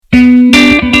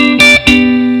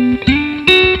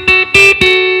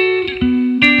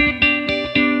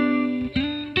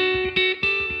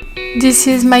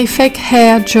This is my fake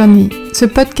hair journey, the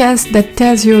podcast that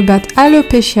tells you about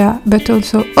alopecia, but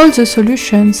also all the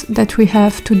solutions that we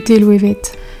have to deal with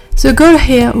it. The goal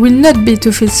here will not be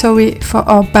to feel sorry for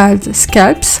our bald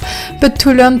scalps, but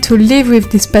to learn to live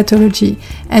with this pathology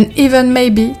and even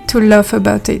maybe to laugh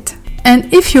about it.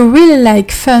 And if you really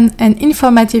like fun and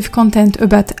informative content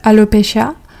about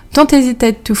alopecia, don't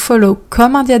hesitate to follow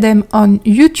Comme un Diadème on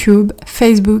YouTube,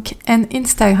 Facebook and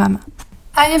Instagram.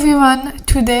 Hi everyone,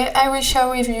 today I will share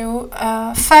with you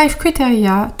 5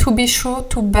 criteria to be sure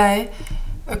to buy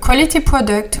a quality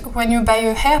product when you buy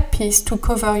a hair piece to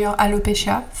cover your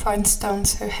alopecia, for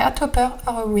instance a hair topper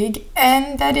or a wig,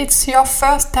 and that it's your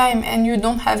first time and you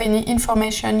don't have any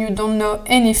information, you don't know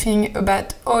anything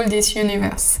about all this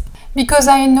universe. Because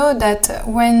I know that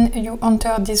when you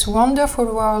enter this wonderful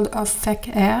world of fake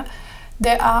hair,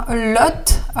 there are a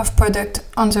lot of products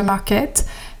on the market.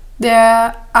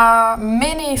 There are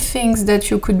many things that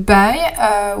you could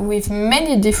buy with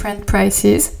many different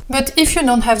prices. But if you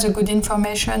don't have the good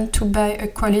information to buy a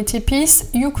quality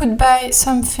piece, you could buy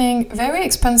something very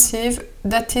expensive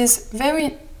that is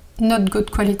very not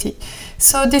good quality.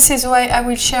 So this is why I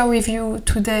will share with you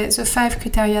today the 5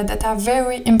 criteria that are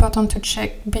very important to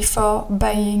check before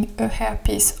buying a hair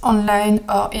piece online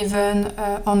or even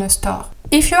on a store.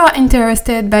 If you are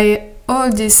interested by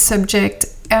all these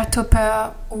subjects, hair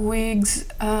topper, wigs,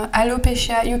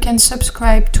 alopecia, you can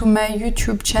subscribe to my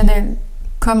YouTube channel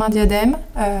Comme un Diadème,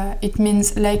 it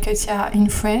means like a tiara in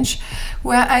French,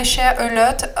 where I share a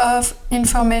lot of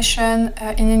information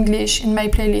in English in my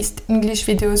playlist, English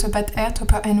videos about hair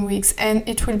topper and wigs, and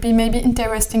it will be maybe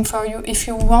interesting for you if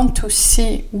you want to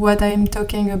see what I'm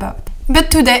talking about. But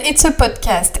today it's a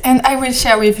podcast and I will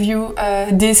share with you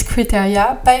these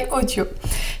criteria by audio.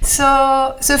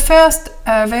 So the first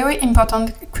very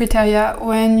important criteria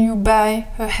when you buy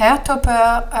a hair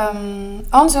topper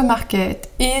on the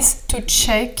market is to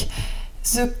check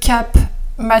the cap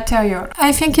material.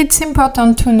 I think it's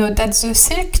important to know that the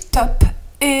silk top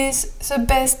is the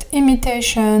best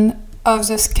imitation of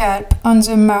the scalp on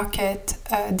the market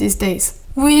these days.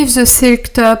 With the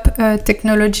silk top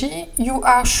technology, you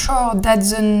are sure that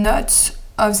the knots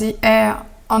of the hair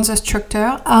on the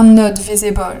structure are not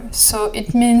visible. So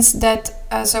it means that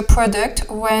the product,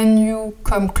 when you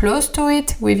come close to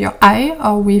it with your eye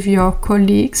or with your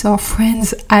colleagues or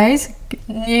friends' eyes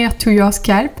near to your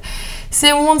scalp,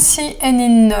 they won't see any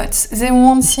knots, they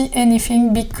won't see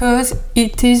anything because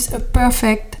it is a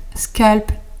perfect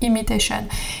scalp imitation.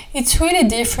 It's really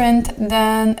different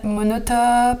than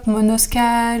monotop,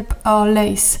 monoscalp or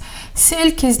lace.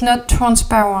 Silk is not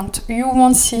transparent, you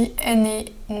won't see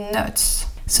any knots.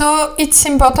 So it's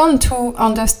important to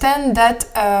understand that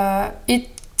it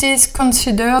is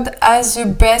considered as the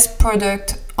best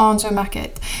product on the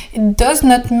market. It does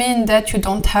not mean that you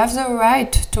don't have the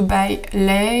right to buy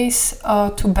lace or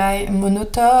to buy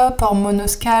monotop or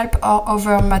monoscalp or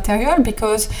other material,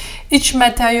 because each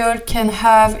material can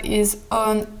have its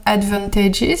own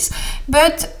advantages,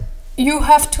 but you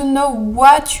have to know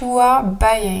what you are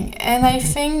buying. And I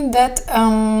think that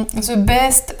the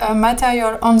best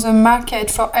material on the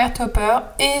market for hair topper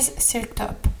is silk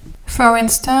top. For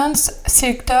instance,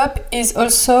 silk top is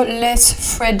also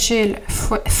less fragile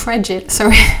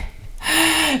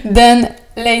than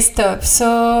lace top.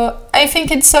 So I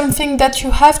think it's something that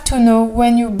you have to know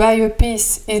when you buy a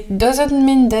piece. It doesn't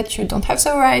mean that you don't have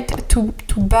the right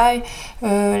to buy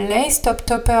a lace top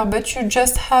topper, but you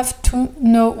just have to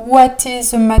know what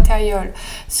is the material.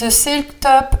 The silk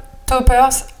top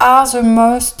toppers are the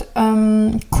most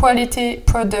quality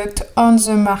product on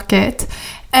the market,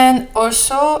 and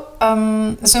also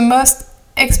the most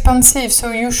expensive.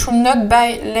 So you should not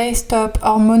buy lace top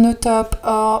or monotop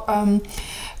or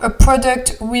a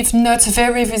product with knots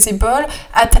very visible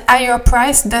at higher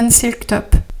price than silk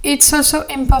top. It's also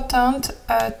important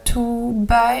to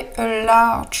buy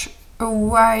a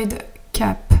wide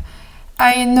cap.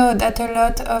 I know that a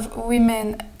lot of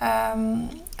women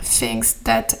thinks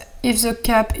that if the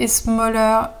cap is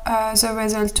smaller, the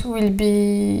result will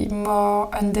be more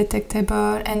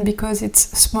undetectable, and because it's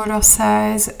smaller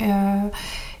size,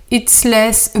 it's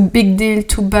less a big deal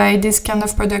to buy this kind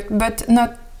of product. But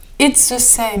not, it's the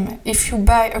same. If you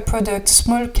buy a product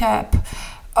small cap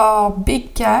or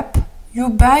big cap, you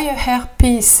buy a hair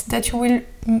piece that you will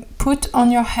put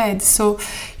on your head. So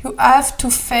you have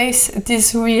to face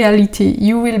this reality.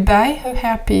 You will buy a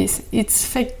hair piece. It's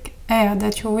fake hair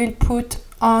that you will put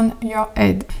on your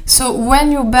head. So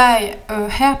when you buy a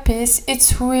hairpiece,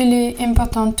 it's really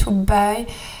important to buy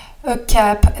a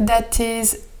cap that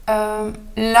is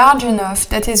large enough,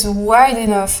 that is wide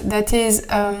enough, that is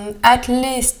at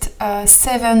least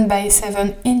 7 by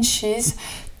 7 inches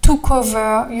to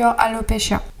cover your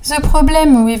alopecia. The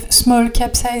problem with small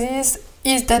cap sizes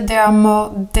is that they are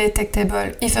more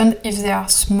detectable, even if they are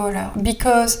smaller,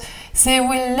 because they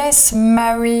will less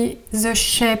marry the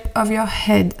shape of your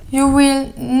head. You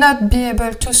will not be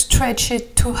able to stretch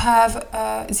it to have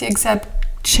the exact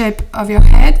shape of your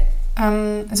head.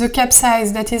 The cap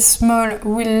size that is small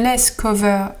will less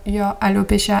cover your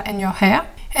alopecia and your hair.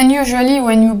 And usually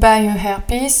when you buy a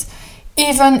hairpiece,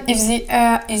 even if the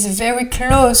hair is very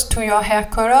close to your hair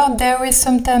color, there is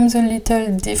sometimes a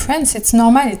little difference. It's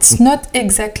normal, it's not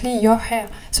exactly your hair.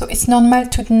 So it's normal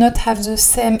to not have the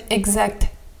same exact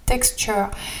texture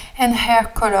and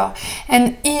hair color.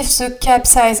 And if the cap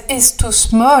size is too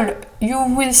small, you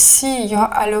will see your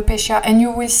alopecia and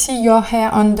you will see your hair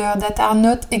under that are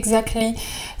not exactly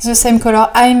the same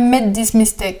color. I made this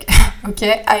mistake.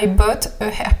 Okay, I bought a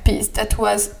hairpiece that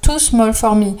was too small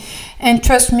for me, and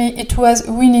trust me, it was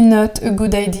really not a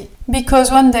good idea. Because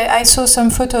one day I saw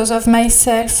some photos of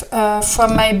myself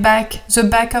from my back, the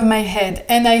back of my head,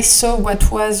 and I saw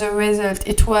what was the result.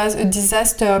 It was a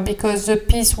disaster because the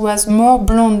piece was more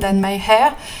blonde than my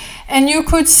hair, and you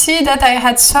could see that I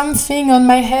had something on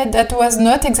my head that was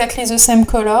not exactly the same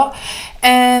color,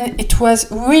 and it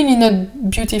was really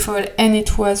not beautiful, and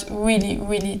it was really,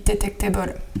 really detectable.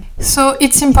 So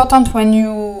it's important when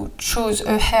you choose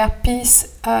a hairpiece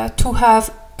to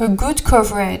have a good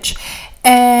coverage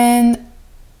and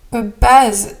a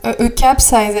cap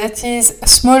size that is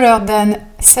smaller than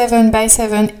 7 by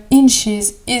 7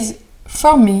 inches is,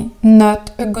 for me,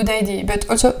 not a good idea. But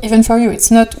also, even for you,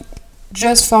 it's not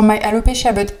just for my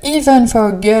alopecia, but even for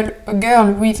a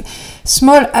girl with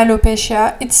small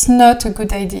alopecia, it's not a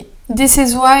good idea. This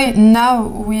is why now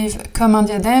with Comme un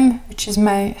Diadème, which is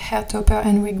my hair topper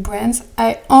and wig brands,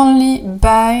 I only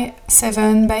buy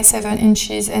 7 by 7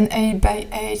 inches and 8 by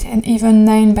 8 and even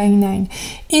 9 by 9.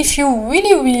 If you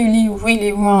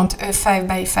really want a 5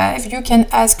 by 5, you can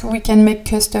ask, we can make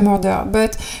custom order.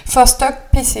 But for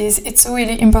stock pieces, it's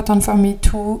really important for me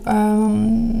to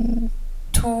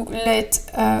let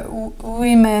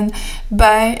women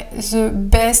buy the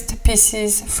best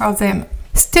pieces for them.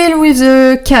 Still with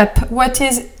the cap, what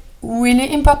is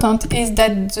really important is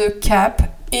that the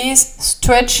cap is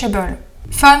stretchable.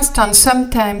 For instance,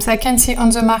 sometimes I can see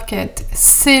on the market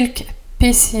silk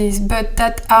pieces, but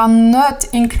that are not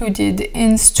included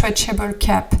in stretchable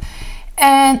cap.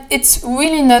 And it's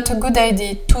really not a good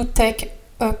idea to take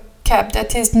a cap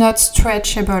that is not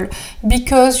stretchable,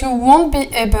 because you won't be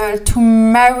able to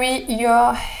marry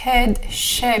your head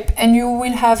shape and you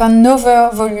will have an over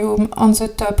volume on the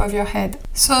top of your head.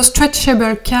 So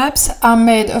stretchable caps are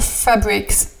made of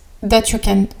fabrics that you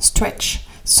can stretch.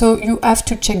 So you have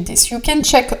to check this. You can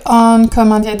check on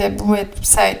Comme un Diadème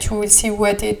website. You will see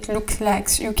what it looks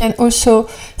like. You can also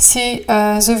see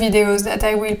the videos that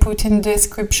I will put in the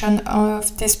description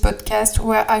of this podcast,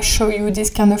 where I show you this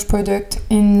kind of product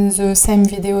in the same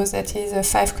videos. That is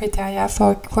 5 criteria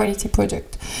for quality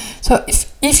product. So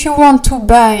if you want to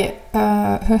buy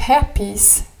a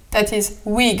hairpiece that is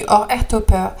wig or hair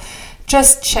topper,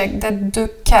 just check that the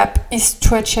cap is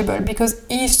stretchable, because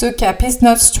if the cap is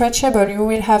not stretchable, you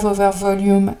will have over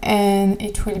volume and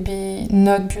it will be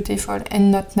not beautiful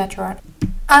and not natural.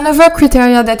 Another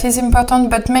criteria that is important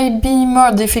but may be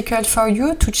more difficult for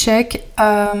you to check,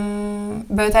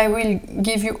 but I will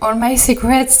give you all my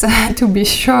secrets to be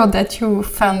sure that you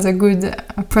found a good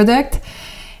product,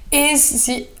 is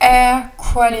the hair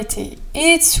quality.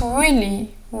 It's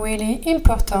really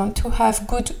important to have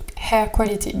good hair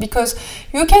quality, because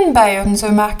you can buy on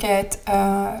the market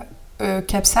a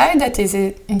cap size that is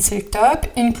in silk top,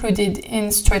 included in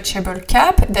stretchable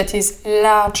cap that is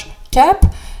large cap,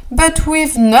 but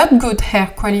with not good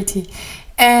hair quality,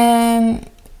 and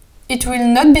it will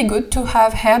not be good to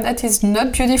have hair that is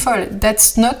not beautiful.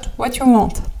 That's not what you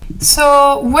want.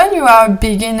 So when you are a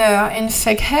beginner in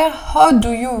fake hair, how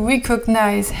do you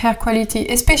recognize hair quality,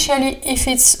 especially if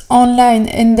it's online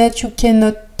and that you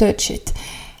cannot touch it?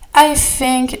 I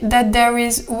think that there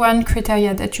is one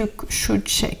criteria that you should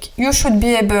check. You should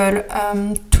be able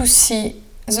to see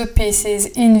the pieces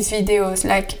in videos,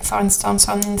 like for instance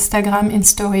on Instagram in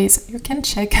stories. You can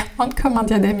check on Comme un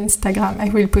Diadème Instagram, I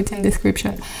will put in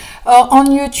description. Or on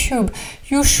YouTube,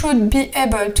 you should be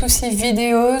able to see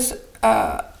videos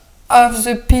of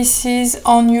the pieces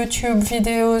on YouTube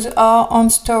videos or on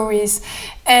stories,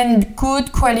 and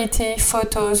good quality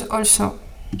photos also.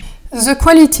 The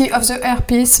quality of the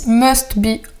hairpiece must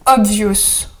be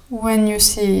obvious when you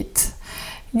see it.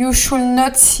 You should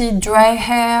not see dry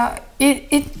hair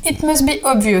it must be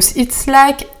obvious. It's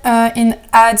like in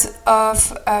ads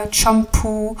of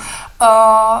shampoo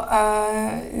or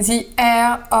the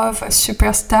hair of a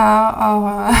superstar,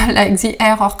 or like the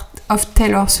hair of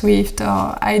Taylor Swift,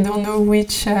 or I don't know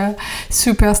which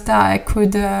superstar I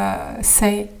could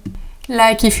say.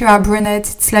 Like if you are brunette,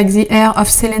 it's like the hair of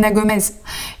Selena Gomez.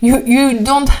 You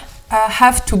don't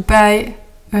have to buy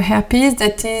a hairpiece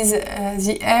that is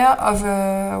the hair of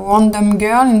a random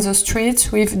girl in the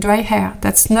streets with dry hair.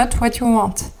 That's not what you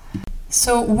want.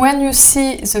 So when you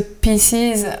see the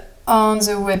pieces on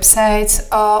the websites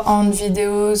or on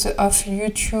videos of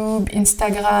YouTube,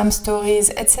 Instagram, stories,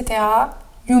 etc.,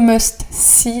 you must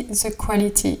see the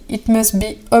quality. It must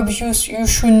be obvious. You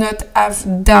should not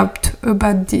have doubt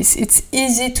about this. It's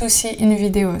easy to see in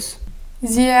videos.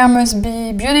 The hair must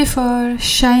be beautiful,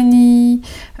 shiny,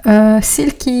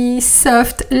 silky,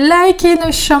 soft, like in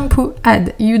a shampoo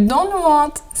ad. You don't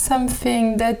want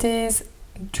something that is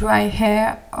dry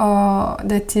hair or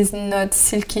that is not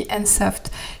silky and soft.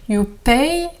 You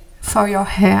pay for your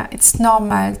hair. It's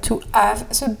normal to have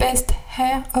the best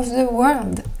hair of the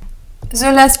world.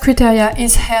 The last criteria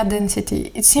is hair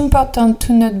density. It's important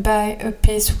to not buy a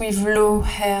piece with low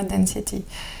hair density.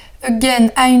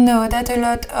 Again, I know that a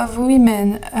lot of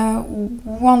women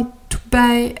want to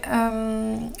buy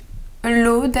a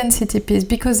low density piece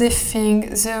because they think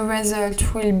the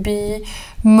result will be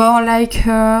more like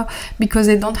her, because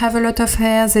they don't have a lot of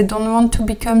hair, they don't want to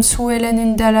become Sue Ellen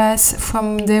in Dallas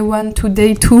from day 1 to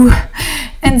day 2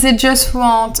 and they just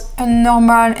want a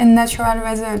normal and natural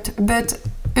result. But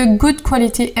a good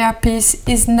quality hair piece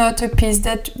is not a piece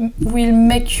that will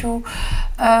make you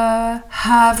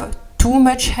have too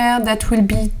much hair that will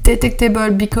be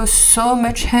detectable because so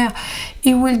much hair.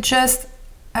 It will just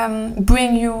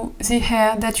bring you the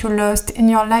hair that you lost in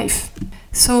your life.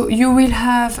 So you will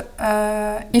have,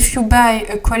 if you buy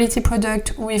a quality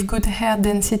product with good hair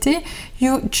density,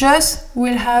 you just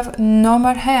will have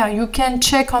normal hair. You can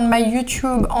check on my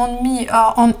YouTube, on me,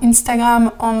 or on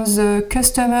Instagram, on the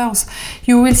customers.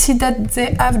 You will see that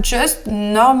they have just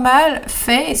normal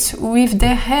face with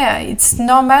their hair. It's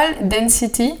normal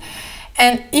density.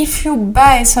 And if you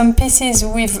buy some pieces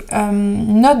with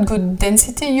not good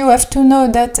density, you have to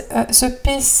know that the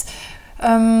piece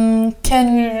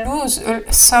can lose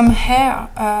some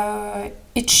hair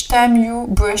each time you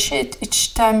brush it,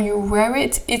 each time you wear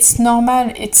it. It's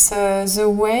normal. It's the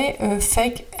way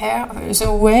fake hair,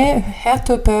 the way a hair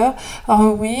topper or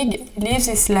a wig lives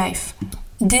its life.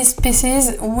 These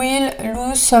pieces will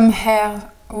lose some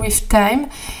hair with time.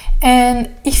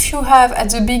 And if you have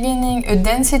at the beginning a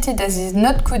density that is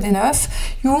not good enough,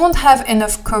 you won't have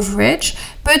enough coverage,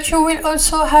 but you will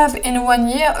also have in 1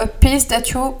 year a piece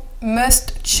that you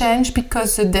must change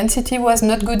because the density was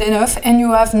not good enough and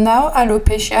you have now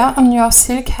alopecia on your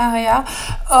silk area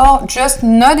or just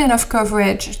not enough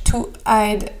coverage to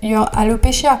hide your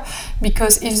alopecia.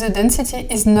 Because if the density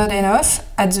is not enough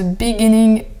at the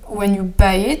beginning when you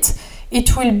buy it,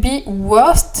 it will be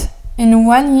worse in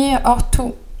 1 year or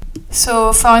 2.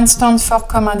 So, for instance, for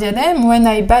Comme un Diadème, when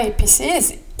I buy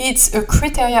pieces, it's a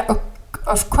criteria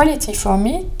of quality for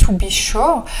me to be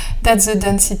sure that the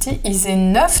density is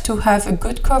enough to have a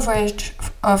good coverage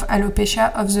of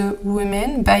alopecia of the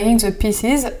women buying the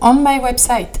pieces on my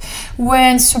website.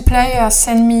 When suppliers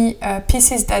send me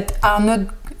pieces that are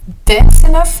not dense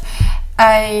enough,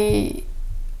 I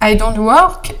don't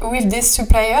work with these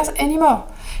suppliers anymore.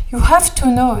 You have to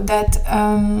know that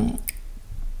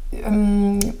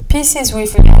pieces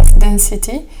with less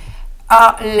density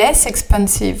are less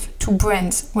expensive to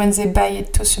brands when they buy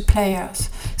it to suppliers.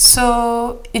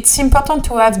 So it's important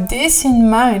to have this in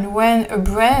mind when a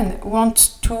brand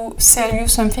wants to sell you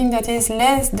something that is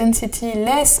less density,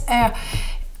 less hair.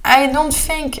 I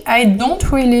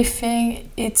don't really think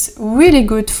it's really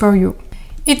good for you.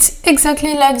 It's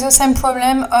exactly like the same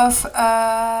problem of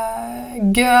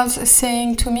girls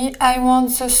saying to me, I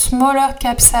want the smaller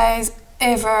cap size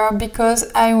ever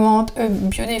because I want a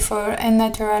beautiful and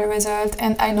natural result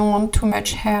and I don't want too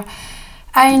much hair.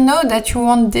 I know that you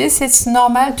want this. It's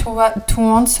normal to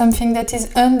want something that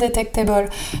is undetectable.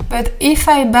 But if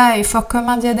I buy for Comme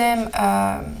un Diadème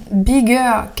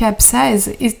bigger cap size,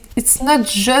 it's not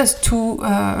just to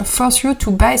force you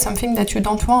to buy something that you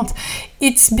don't want.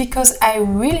 It's because I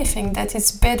really think that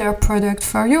it's better product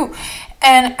for you.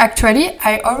 And actually,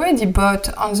 I already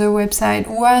bought on the website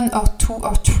 1 or 2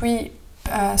 or 3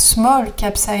 small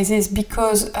cap sizes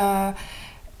because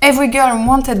every girl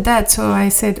wanted that, so I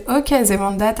said, okay, they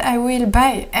want that, I will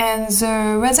buy. And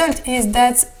the result is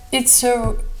that it's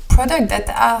a product that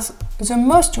has the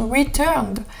most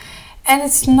returned. And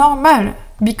it's normal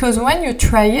because when you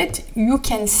try it, you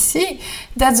can see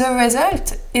that the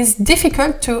result is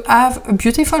difficult to have a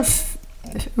beautiful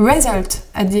result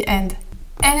at the end.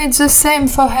 And it's the same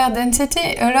for hair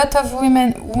density. A lot of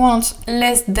women want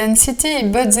less density,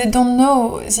 but they don't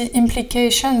know the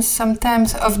implications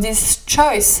sometimes of this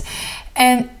choice.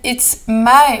 And it's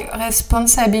my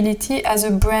responsibility as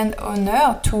a brand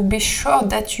owner to be sure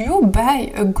that you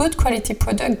buy a good quality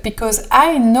product, because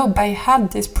I know by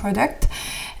heart this product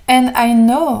and I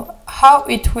know how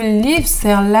it will live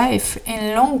their life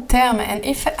in long term. And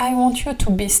if I want you to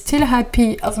be still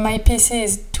happy of my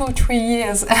pieces 2-3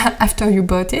 years after you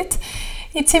bought it,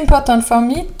 it's important for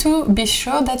me to be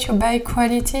sure that you buy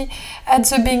quality at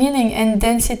the beginning, and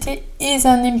density is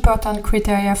an important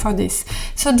criteria for this.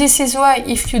 So this is why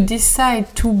if you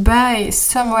decide to buy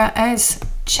somewhere else,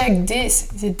 check this: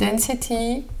 the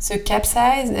density, the cap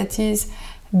size that is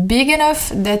big enough,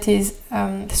 that is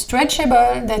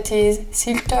stretchable, that is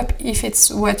silk top if it's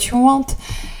what you want,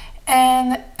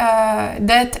 and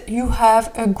that you have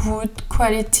a good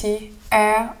quality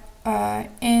hair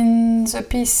in the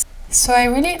piece. So I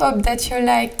really hope that you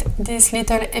liked this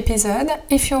little episode.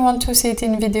 If you want to see it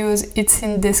in videos, it's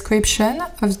in the description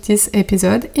of this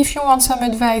episode. If you want some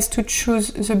advice to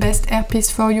choose the best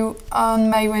hairpiece for you on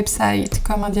my website,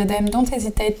 Comme un Diadème, don't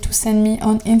hesitate to send me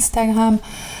on Instagram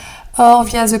or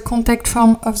via the contact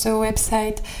form of the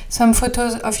website some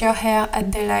photos of your hair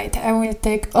at daylight. I will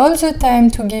take all the time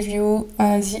to give you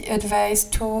the advice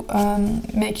to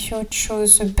make you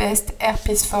choose the best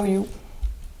hairpiece for you.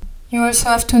 You also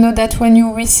have to know that when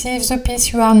you receive the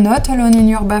piece, you are not alone in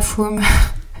your bathroom.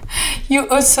 You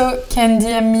also can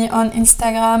DM me on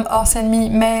Instagram or send me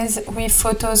mails with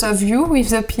photos of you with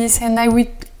the piece, and I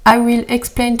will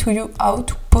explain to you how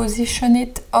to position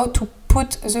it, how to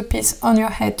put the piece on your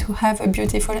head to have a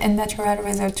beautiful and natural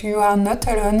result. You are not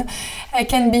alone. I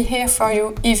can be here for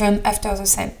you even after the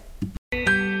sale.